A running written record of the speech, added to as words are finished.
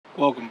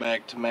Welcome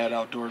back to Mad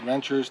Outdoor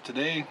Adventures.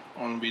 Today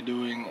I'm going to be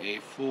doing a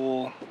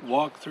full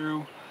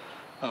walkthrough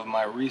of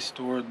my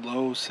restored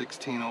Lowe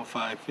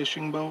 1605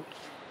 fishing boat,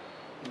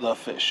 the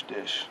Fish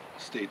Dish.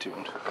 Stay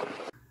tuned.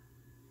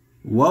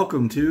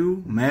 Welcome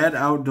to Mad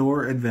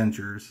Outdoor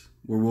Adventures,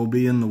 where we'll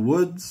be in the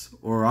woods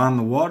or on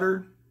the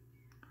water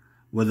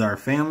with our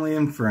family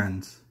and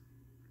friends.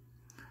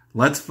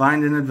 Let's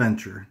find an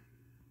adventure.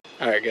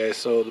 Alright guys,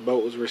 so the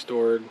boat was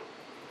restored,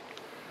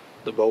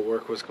 the boat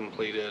work was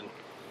completed,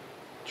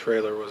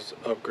 trailer was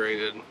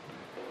upgraded.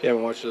 If you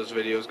haven't watched those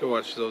videos, go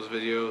watch those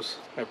videos.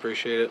 I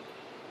appreciate it.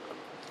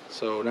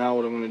 So now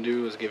what I'm going to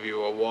do is give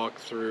you a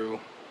walkthrough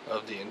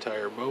of the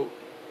entire boat,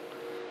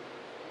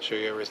 show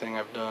you everything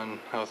I've done,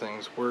 how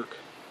things work.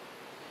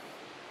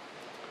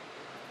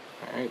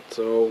 Alright,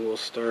 so we'll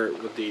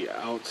start with the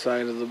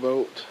outside of the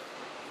boat,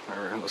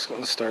 or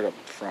let's start up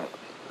front.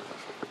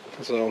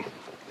 So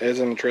as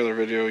in the trailer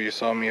video, you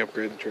saw me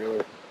upgrade the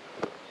trailer.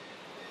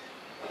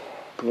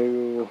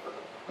 New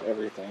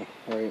everything,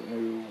 right?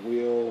 New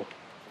wheel,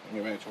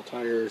 new actual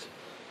tires,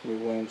 new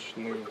winch,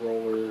 new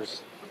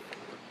rollers,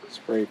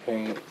 spray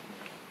paint,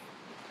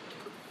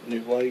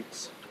 new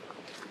lights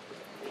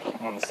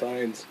on the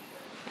sides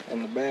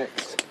and the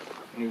backs,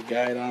 new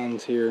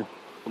guide-ons here,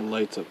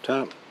 lights up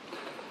top.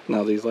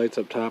 Now these lights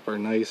up top are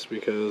nice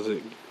because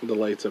the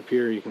lights up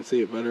here, you can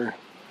see it better.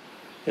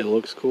 It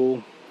looks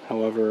cool.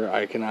 However,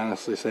 I can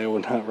honestly say I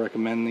would not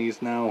recommend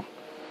these now.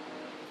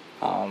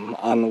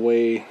 On the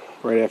way,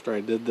 right after I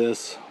did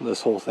this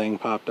whole thing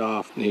popped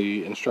off.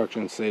 The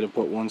instructions say to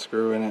put one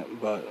screw in it,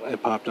 but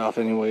it popped off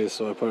anyways,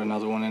 so I put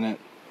another one in it.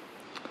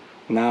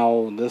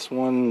 Now this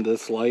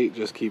light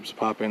just keeps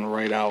popping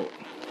right out.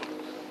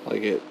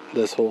 Like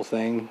this whole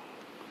thing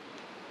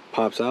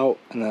pops out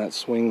and then it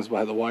swings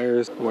by the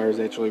wires. The wires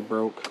actually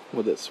broke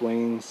with it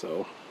swinging,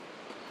 so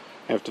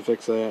I have to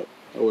fix that.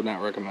 I would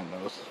not recommend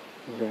those.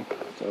 Okay,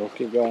 so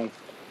keep going.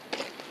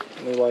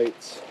 New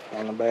lights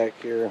on the back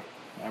here.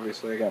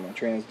 Obviously I got my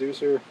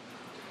transducer.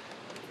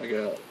 I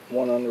got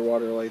one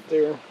underwater light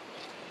there,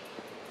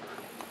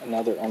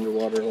 another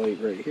underwater light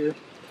right here.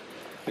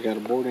 I got a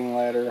boarding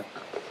ladder.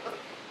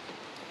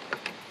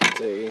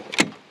 It's a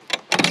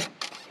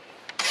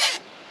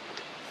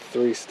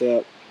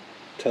 3-step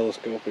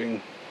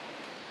telescoping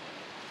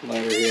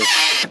ladder here.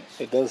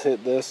 It does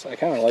hit this. I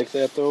kind of like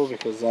that though,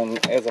 because then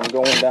as I'm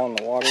going down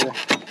the water,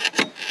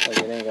 like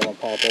it ain't gonna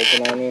pop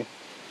open on me. It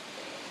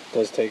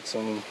does take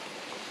some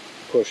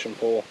push and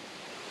pull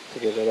to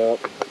get it up.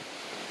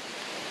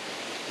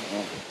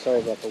 Sorry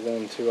about the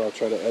wind too, I'll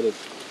try to edit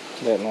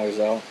that noise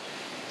out.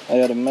 I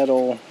got a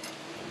metal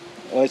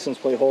license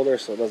plate holder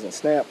so it doesn't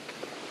snap.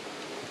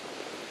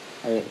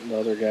 The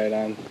other guide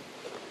on.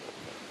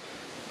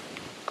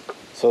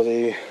 So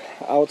the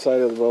outside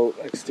of the boat,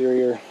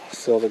 exterior,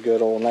 still the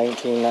good old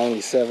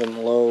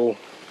 1997 Lowe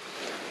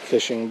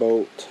Fishing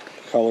Boat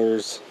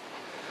colors.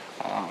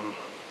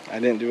 I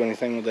didn't do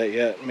anything with that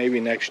yet. Maybe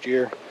next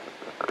year.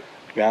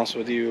 To be honest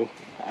with you,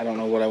 I don't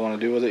know what I want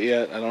to do with it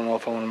yet. I don't know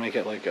if I want to make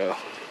it like a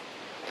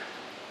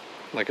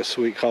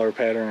sweet color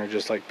pattern or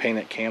just like paint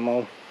it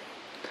camo.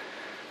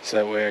 So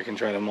that way I can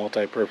try to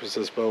multi-purpose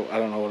this boat. I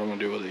don't know what I'm going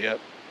to do with it yet.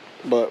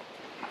 But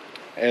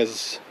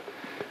as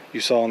you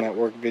saw in that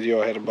work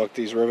video, I had to buck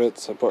these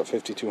rivets. I put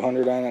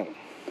 5200 on it.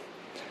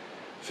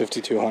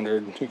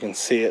 5200, you can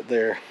see it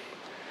there.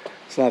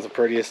 It's not the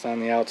prettiest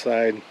on the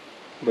outside,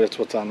 but it's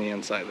what's on the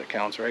inside that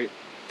counts, right?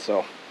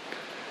 So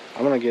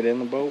I'm going to get in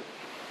the boat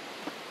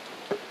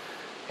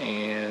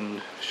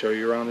and show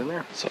you around in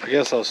there. So I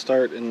guess I'll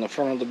start in the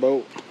front of the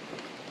boat.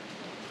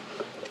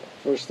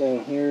 First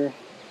thing here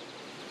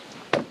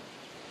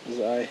is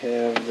I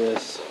have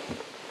this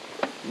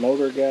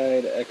Motor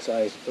Guide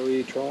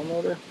XI3 trolling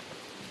motor.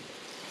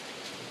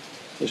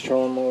 This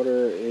trolling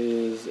motor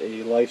is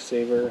a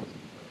lifesaver.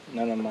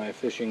 None of my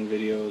fishing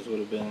videos would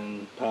have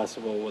been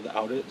possible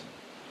without it.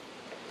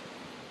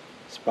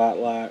 Spot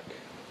lock.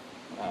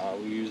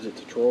 We used it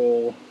to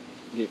troll,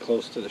 get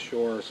close to the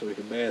shore so we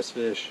could bass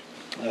fish.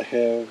 I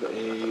have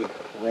a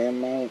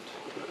ram mount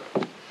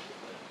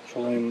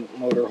trolling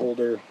motor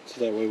holder,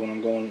 so that way when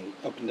I'm going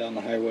up and down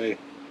the highway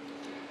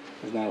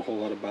there's not a whole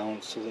lot of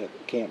bounce so that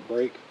it can't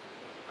break.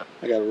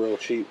 I got a real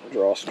cheap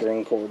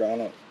drawstring cord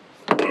on it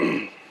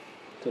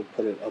to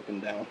put it up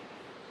and down.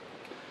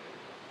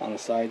 On the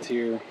sides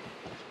here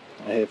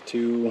I have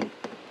two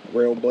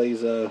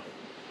Railblaza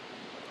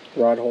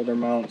rod holder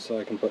mounts, so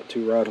I can put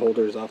two rod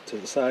holders off to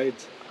the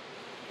sides.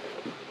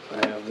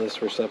 I have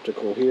this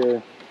receptacle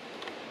here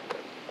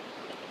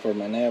for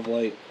my nav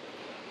light.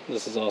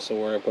 This is also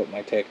where I put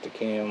my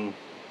Tacticam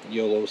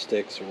YOLO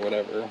sticks or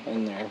whatever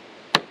in there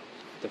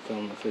to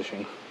film the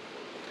fishing.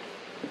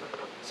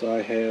 So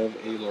I have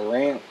a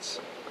Lowrance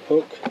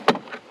hook,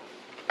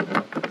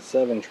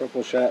 7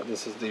 triple shot.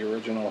 This is the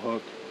original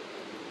hook.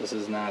 This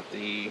is not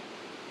the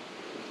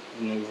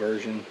new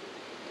version.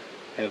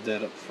 I have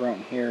that up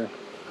front here.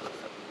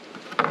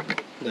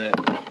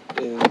 That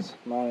is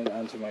mounted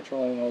onto my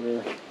trolling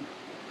motor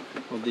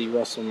with the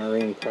Russell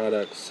Marine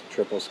Products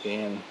triple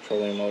scan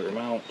trolling motor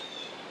mount.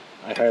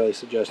 I highly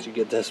suggest you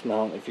get this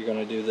mount if you're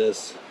going to do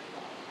this.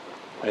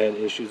 I had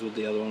issues with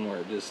the other one where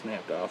it just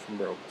snapped off and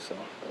broke. So,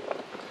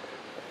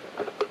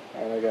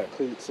 alright, I got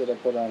cleats that I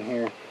put on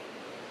here.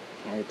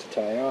 Alright, to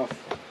tie off.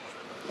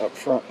 Up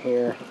front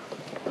here,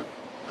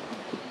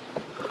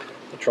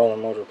 the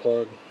trolling motor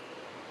plug.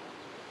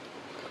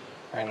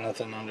 Alright,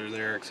 nothing under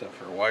there except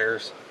for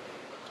wires.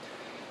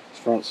 This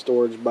front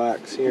storage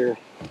box here.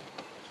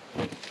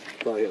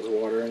 Probably has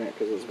water in it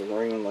because it's been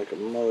raining like a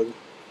mug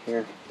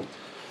here.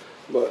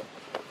 But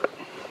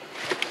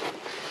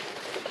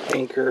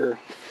anchor,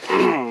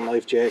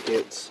 life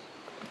jackets,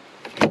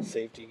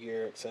 safety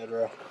gear,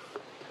 etc.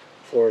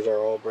 Floors are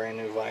all brand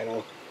new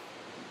vinyl.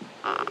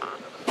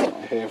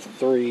 I have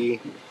 3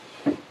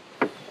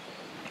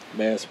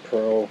 Bass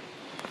Pro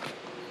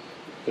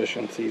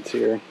fishing seats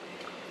here.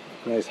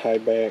 Nice high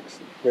backs,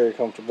 very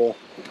comfortable.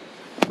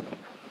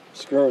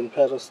 Screw and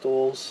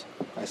pedestals.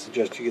 I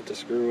suggest you get the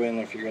screw in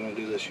if you're going to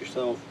do this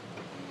yourself.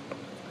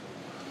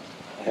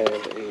 I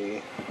have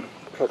a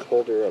cup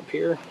holder up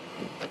here.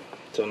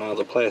 So now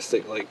the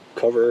plastic like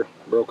cover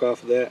broke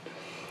off of that.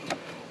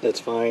 That's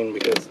fine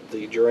because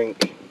the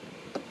drink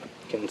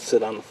can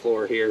sit on the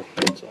floor here,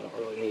 so I don't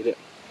really need it.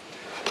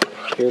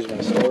 Here's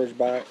my storage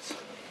box.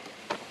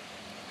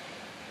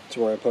 It's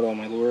where I put all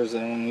my lures that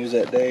I'm going to use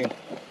that day.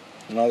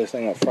 Another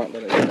thing up front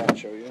that I did not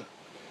show you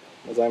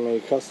is I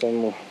made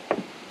custom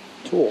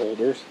tool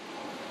holders.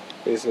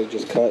 Basically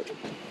just cut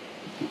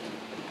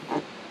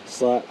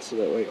slots so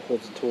that way it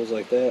holds the tools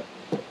like that.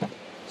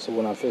 So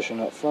when I'm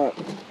fishing up front,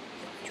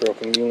 it's real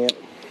convenient.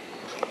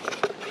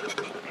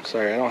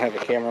 Sorry, I don't have a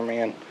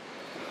cameraman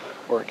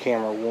or a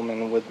camera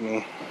woman with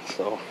me,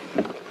 so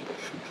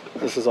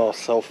this is all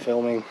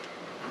self-filming.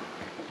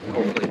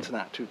 Hopefully it's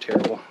not too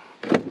terrible.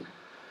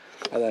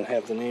 I then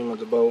have the name of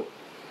the boat,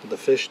 the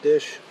Fish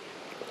Dish.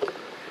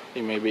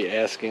 You may be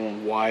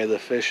asking why the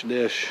Fish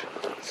Dish.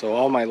 So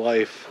all my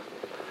life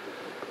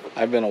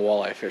I've been a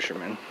walleye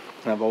fisherman.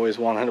 I've always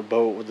wanted a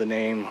boat with the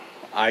name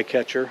Eye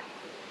Catcher,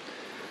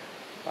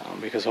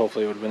 because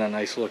hopefully it would have been a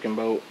nice looking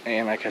boat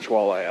and I catch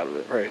walleye out of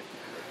it, right?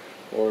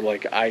 Or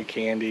like Eye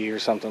Candy or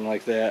something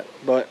like that.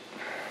 But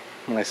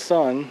my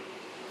son,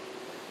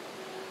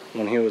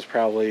 when he was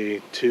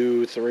probably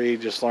 2, 3,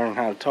 just learning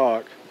how to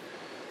talk,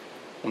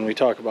 when we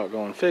talk about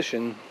going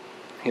fishing,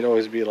 he'd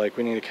always be like,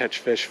 we need to catch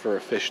fish for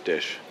a fish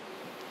dish.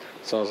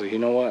 So I was like, you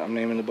know what, I'm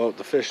naming the boat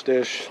the Fish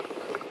Dish.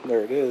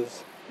 There it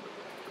is,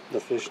 the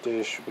Fish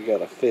Dish. We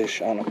got a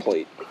fish on a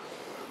plate.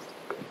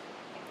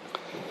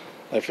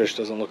 That fish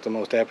doesn't look the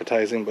most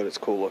appetizing, but it's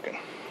cool looking.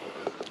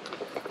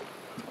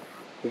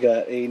 We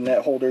got a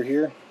net holder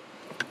here.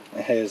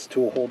 It has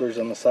tool holders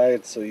on the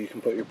sides so you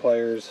can put your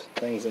pliers,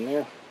 things in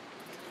there.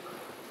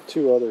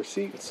 2 other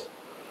seats.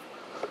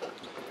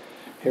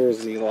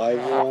 Here's the live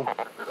well.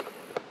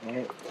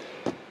 Alright.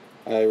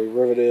 I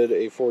riveted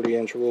a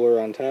 40-inch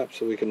ruler on top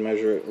so we can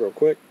measure it real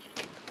quick.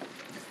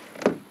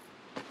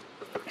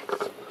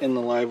 In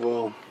the live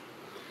well,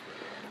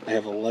 I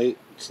have a light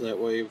so that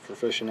way for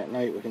fishing at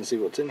night we can see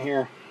what's in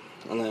here.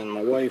 And then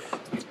my wife,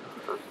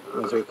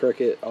 with her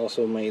Cricut,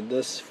 also made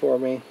this for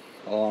me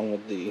along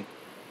with the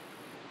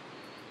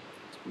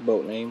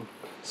boat name.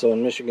 So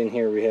in Michigan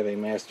here we have a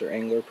master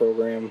angler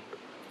program.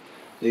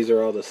 These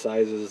are all the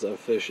sizes of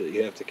fish that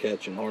you have to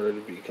catch in order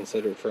to be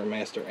considered for a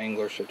master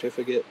angler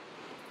certificate.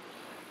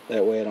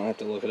 That way I don't have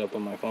to look it up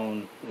on my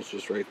phone. It's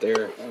just right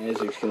there. And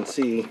as you can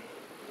see,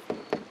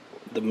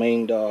 the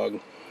main dog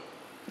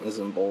is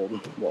in bold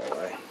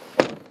walleye.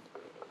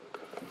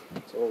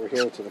 So over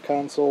here to the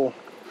console,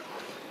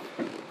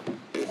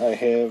 I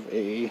have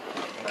a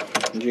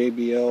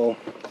JBL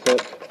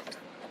hook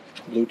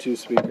Bluetooth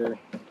speaker.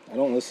 I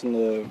don't listen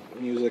to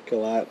music a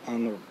lot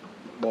on the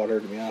water,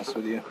 to be honest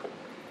with you.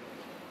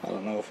 I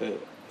don't know if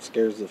it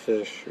scares the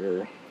fish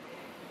or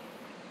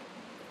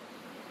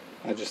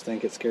I just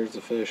think it scares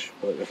the fish,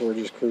 but if we're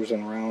just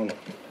cruising around,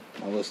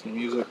 I listen to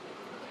music.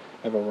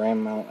 I have a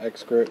RAM mount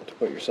X grip to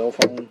put your cell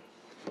phone.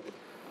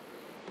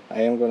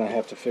 I am going to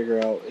have to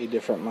figure out a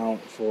different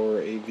mount for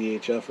a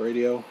VHF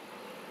radio,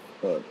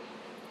 but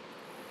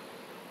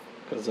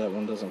because that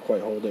one doesn't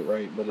quite hold it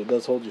right, but it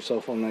does hold your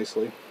cell phone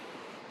nicely.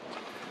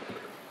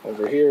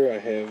 Over here I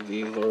have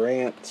the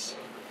Lowrance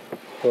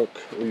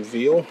hook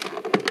reveal.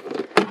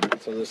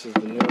 So this is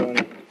the new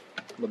one,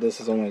 but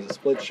this is only the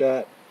split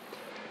shot.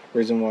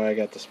 Reason why I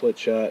got the split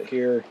shot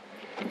here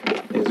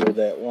is with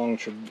that long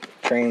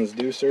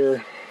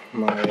transducer.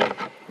 My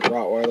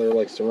Rottweiler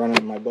likes to run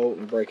in my boat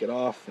and break it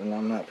off, and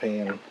I'm not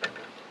paying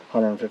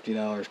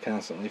 $150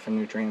 constantly for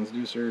new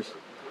transducers.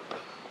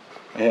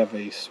 I have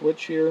a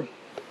switch here.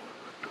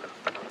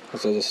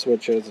 So the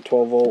switch is a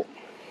 12 volt.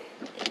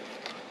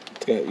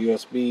 It's got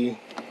USB,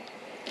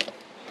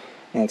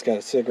 and it's got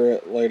a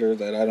cigarette lighter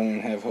that I don't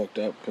even have hooked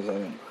up because I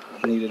don't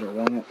need it or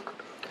want it.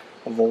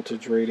 A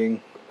voltage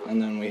rating,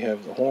 and then we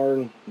have the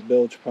horn, the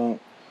bilge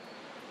pump,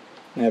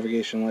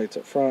 navigation lights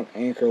up front,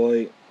 anchor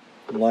light,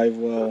 live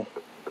well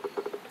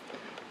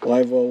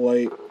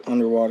light,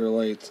 underwater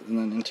lights, and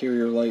then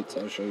interior lights.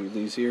 I'll show you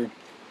these here.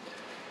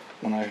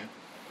 When I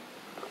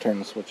turn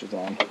the switches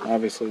on.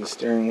 Obviously the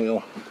steering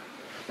wheel,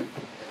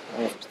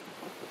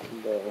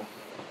 the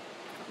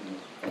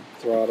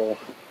throttle,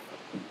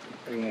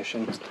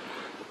 ignition.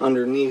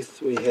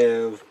 Underneath we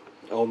have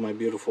all my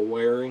beautiful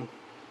wiring.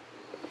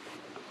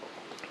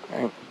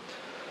 Alright.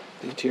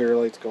 The interior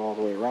lights go all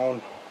the way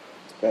around.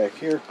 It's back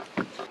here.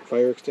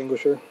 Fire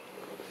extinguisher.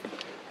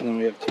 And then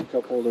we have 2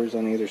 cup holders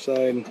on either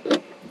side.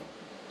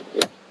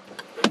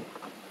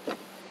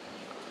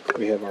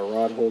 We have our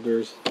rod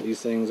holders.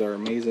 These things are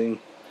amazing.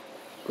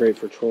 Great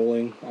for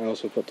trolling. I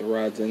also put the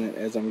rods in it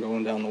as I'm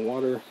going down the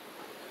water.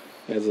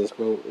 As this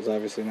boat is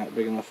obviously not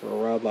big enough for a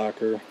rod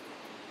locker,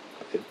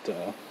 it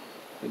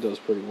does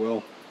pretty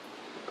well.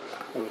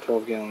 I have a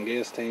 12-gallon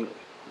gas tank.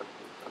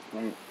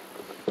 Right.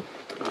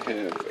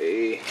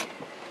 I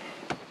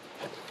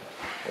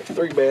have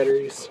 3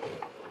 batteries.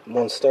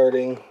 1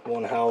 starting,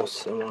 1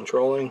 house, and 1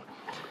 trolling.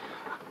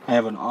 I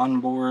have an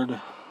onboard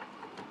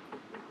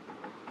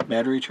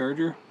battery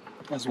charger,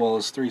 as well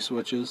as 3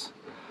 switches.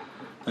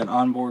 That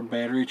onboard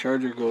battery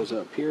charger goes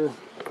up here,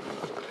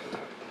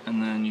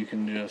 and then you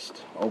can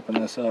just open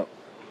this up,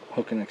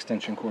 hook an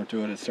extension cord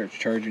to it, it starts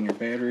charging your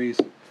batteries.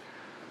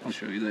 I'll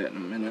show you that in a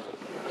minute.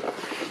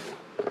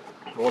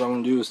 What I'm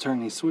going to do is turn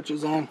these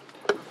switches on.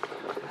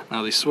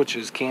 Now these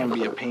switches can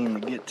be a pain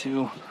to get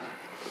to.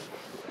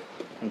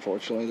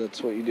 Unfortunately,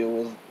 that's what you deal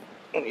with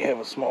when you have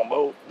a small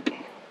boat.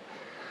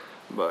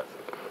 But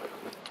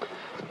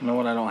you know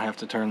what, I don't have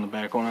to turn the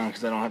back one on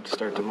because I don't have to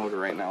start the motor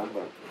right now,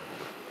 but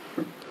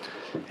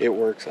it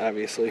works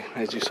obviously,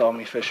 as you saw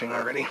me fishing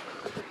already.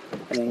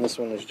 And then this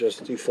one is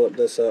just, you flip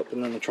this up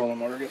and then the trolling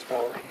motor gets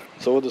power.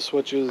 So with the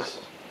switches,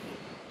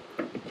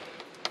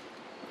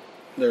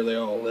 there they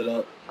all lit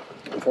up.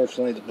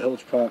 Unfortunately the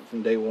bilge pump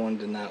from day 1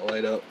 did not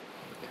light up.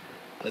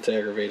 That's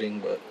aggravating,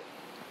 but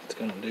it's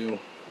gonna do.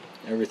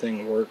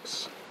 Everything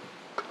works.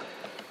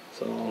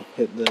 So I'll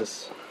hit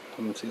this.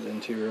 You can see the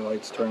interior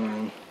lights turn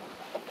on.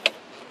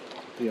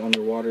 The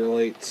underwater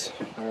lights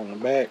are on the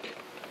back.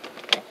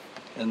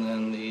 And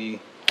then the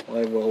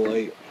live well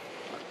light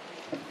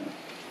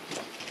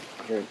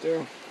is right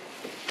there.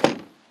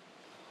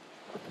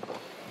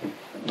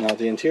 Now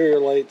the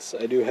interior lights,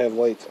 I do have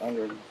lights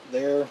under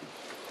there,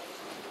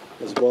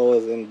 as well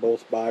as in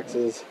both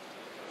boxes.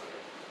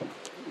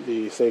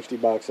 The safety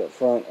box up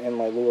front and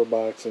my lure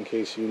box in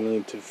case you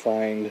need to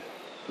find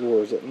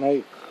lures at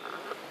night.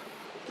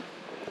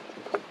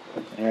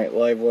 Alright,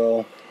 live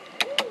well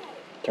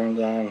turns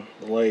on,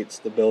 the lights,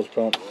 the bilge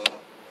pump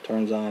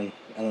turns on,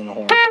 and then the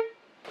horn.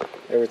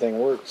 Everything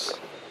works.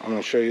 I'm going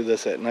to show you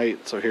this at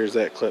night, so here's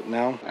that clip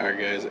now. Alright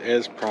guys,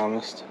 as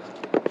promised,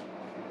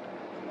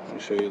 I'll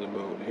show you the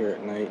boat here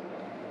at night.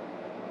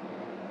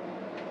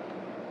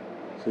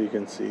 So you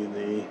can see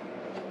the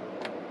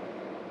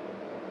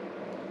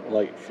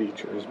light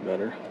features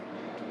better.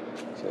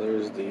 So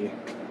there's the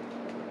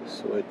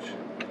switch.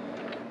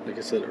 Like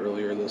I said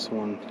earlier, this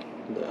one,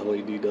 the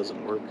LED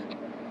doesn't work.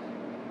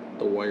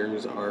 The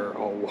wires are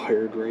all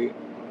wired right.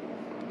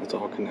 It's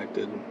all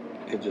connected.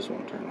 It just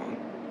won't turn on.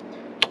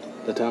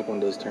 The top one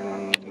does turn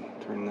on, and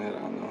turn that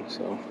on though,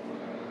 so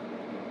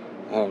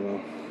I don't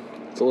know.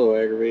 It's a little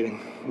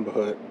aggravating,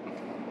 but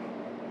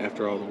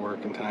after all the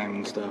work and time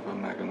and stuff,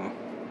 I'm not gonna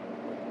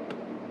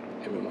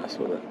even mess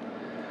with it.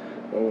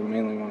 What I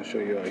mainly want to show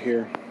you out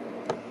here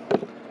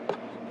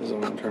is I'm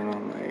going to turn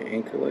on my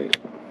anchor light.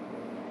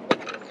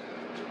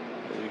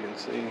 As you can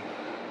see,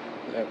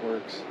 that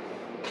works.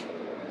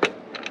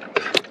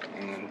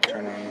 And then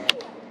turn on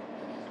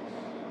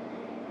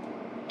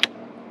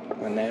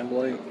my nav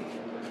light.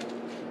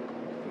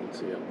 You can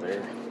see up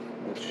there,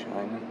 it's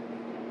shining.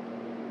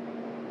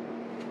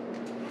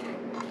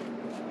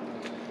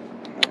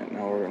 Alright,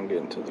 now we're going to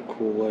get into the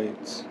cool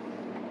lights.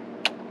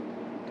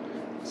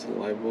 It's the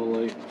live well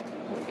light.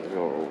 I'm going to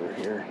go over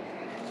here.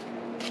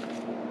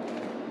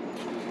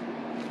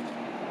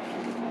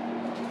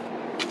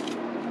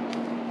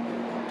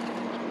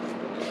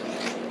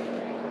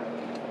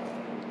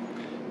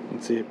 You can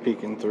see it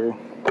peeking through.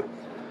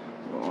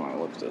 Well, when I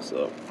lift this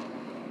up,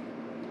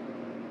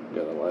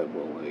 got a live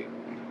well light.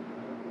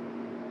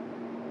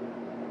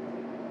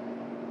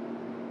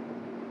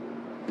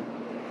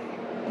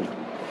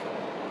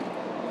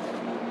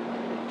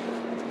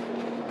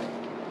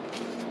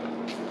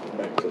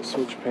 Back to the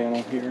switch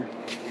panel here.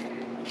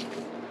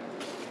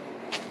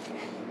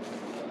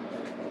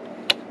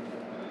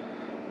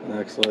 The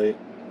next light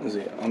is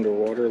the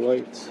underwater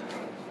lights.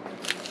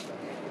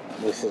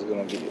 This is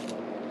going to be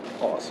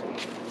awesome.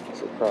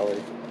 This is probably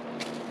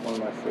one of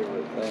my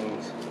favorite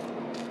things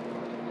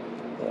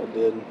that I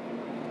did.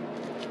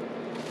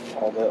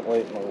 All that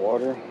light in the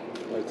water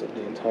lights up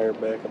the entire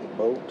back of the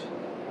boat.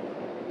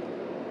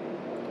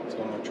 It's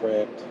going to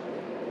attract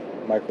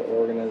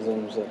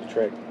microorganisms that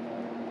attract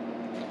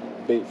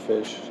bait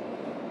fish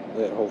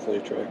that hopefully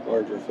attract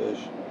larger fish,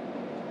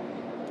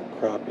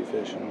 crappie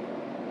fishing,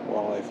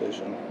 walleye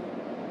fishing.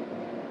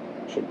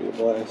 Should be a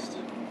blast.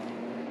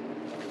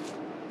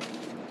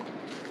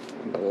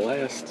 And the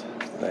last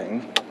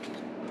thing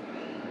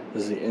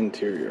is the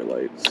interior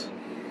lights.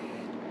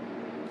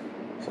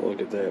 So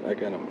look at that, I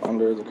got them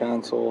under the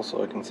console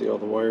so I can see all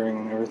the wiring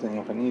and everything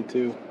if I need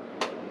to.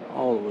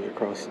 All the way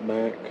across the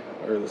back,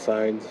 or the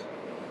sides.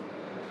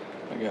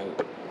 I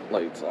got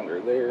lights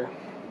under there.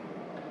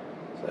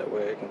 So that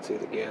way I can see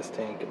the gas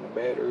tank and the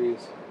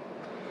batteries.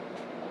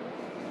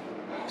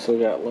 So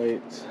got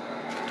lights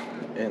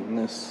in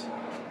this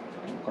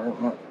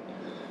compartment.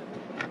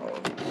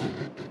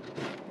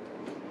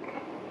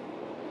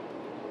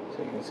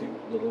 So you can see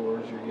the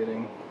lures you're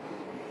getting.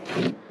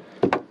 And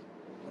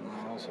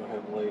I also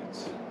have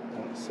lights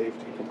in the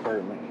safety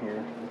compartment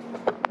here.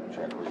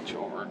 Try to reach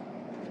over and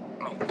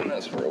open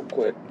this real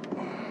quick.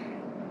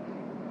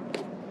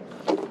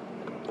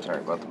 Sorry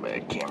about the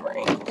bad camera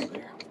angles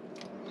there.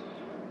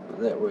 But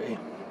that way,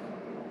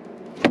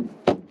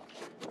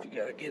 if you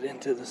gotta get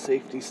into the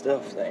safety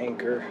stuff, the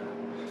anchor,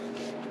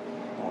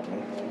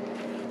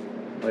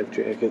 life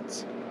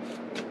jackets,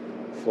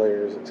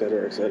 flares,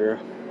 etc., etc.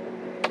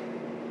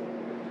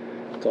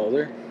 It's all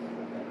there.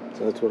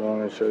 So that's what I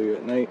want to show you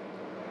at night.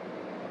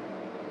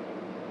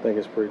 I think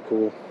it's pretty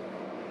cool.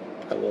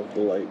 I love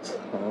the lights.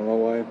 I don't know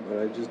why, but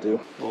I just do.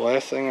 The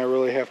last thing I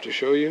really have to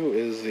show you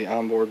is the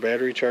onboard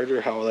battery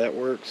charger, how that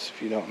works,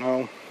 if you don't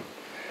know.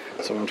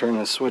 So I'm turning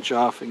the switch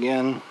off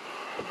again.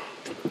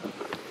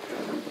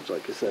 Which,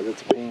 like I said,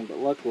 it's a pain, but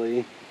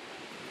luckily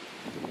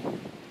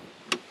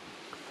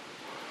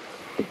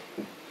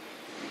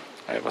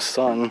I have a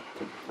son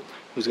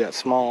who's got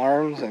small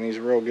arms and he's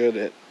real good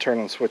at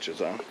turning switches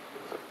on.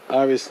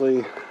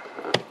 Obviously,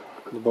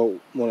 the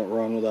boat wouldn't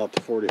run without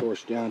the 40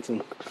 horse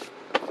Johnson.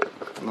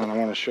 And then I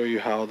want to show you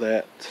how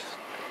that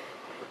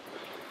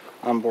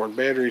onboard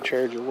battery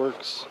charger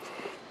works.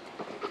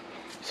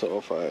 So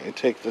if I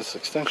take this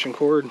extension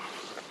cord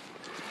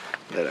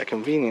that I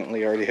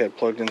conveniently already had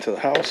plugged into the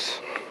house,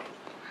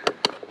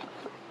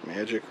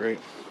 magic, right?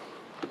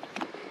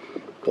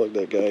 Plug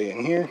that guy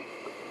in here.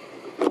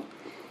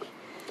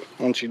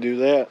 Once you do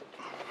that,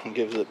 it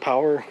gives it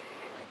power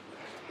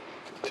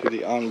to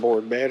the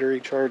onboard battery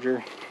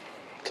charger.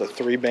 It's a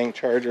 3-bank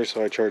charger,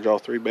 so I charge all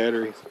 3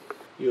 batteries.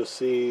 You'll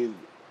see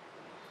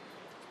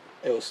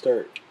it'll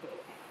start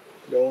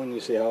going.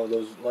 You see how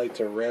those lights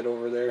are red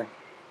over there?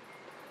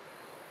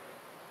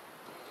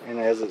 And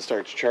as it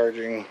starts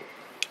charging,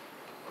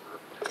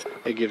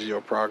 it gives you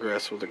a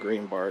progress with a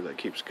green bar that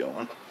keeps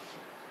going.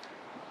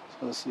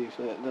 So let's see if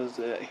that does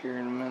that here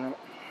in a minute.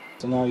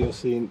 So now you'll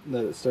see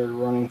that it started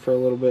running for a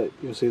little bit.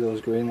 You'll see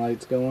those green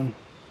lights going.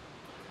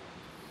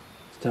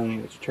 It's telling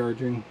you it's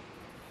charging.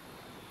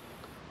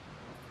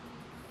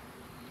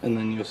 And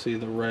then you'll see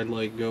the red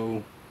light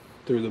go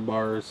through the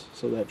bars,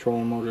 so that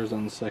trolling motor is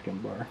on the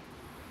 2nd bar.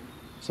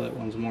 So that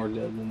one's more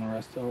dead than the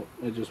rest out.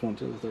 It just went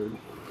to the 3rd.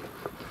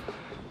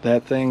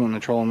 That thing and the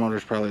trolling motor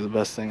is probably the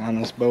best thing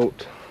on this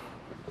boat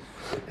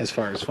as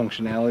far as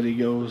functionality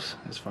goes,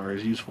 as far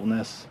as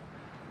usefulness,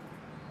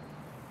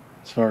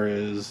 as far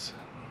as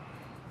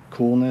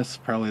coolness.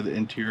 Probably the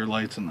interior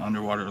lights and the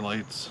underwater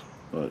lights,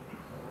 but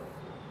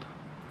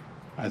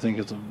I think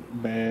it's a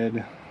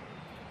bad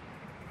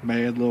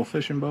little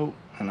fishing boat,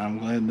 and I'm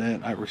glad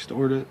that I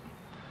restored it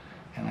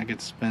and I get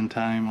to spend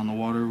time on the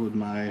water with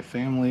my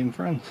family and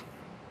friends.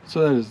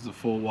 So that is the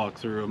full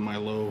walkthrough of my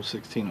Lowe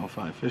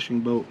 1605 fishing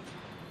boat,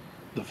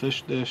 the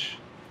fish dish.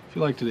 If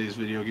you liked today's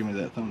video, give me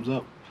that thumbs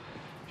up.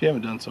 If you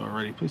haven't done so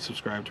already, please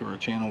subscribe to our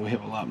channel. We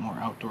have a lot more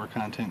outdoor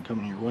content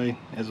coming your way.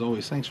 As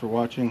always, thanks for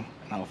watching,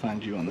 and I'll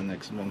find you on the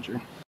next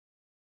adventure.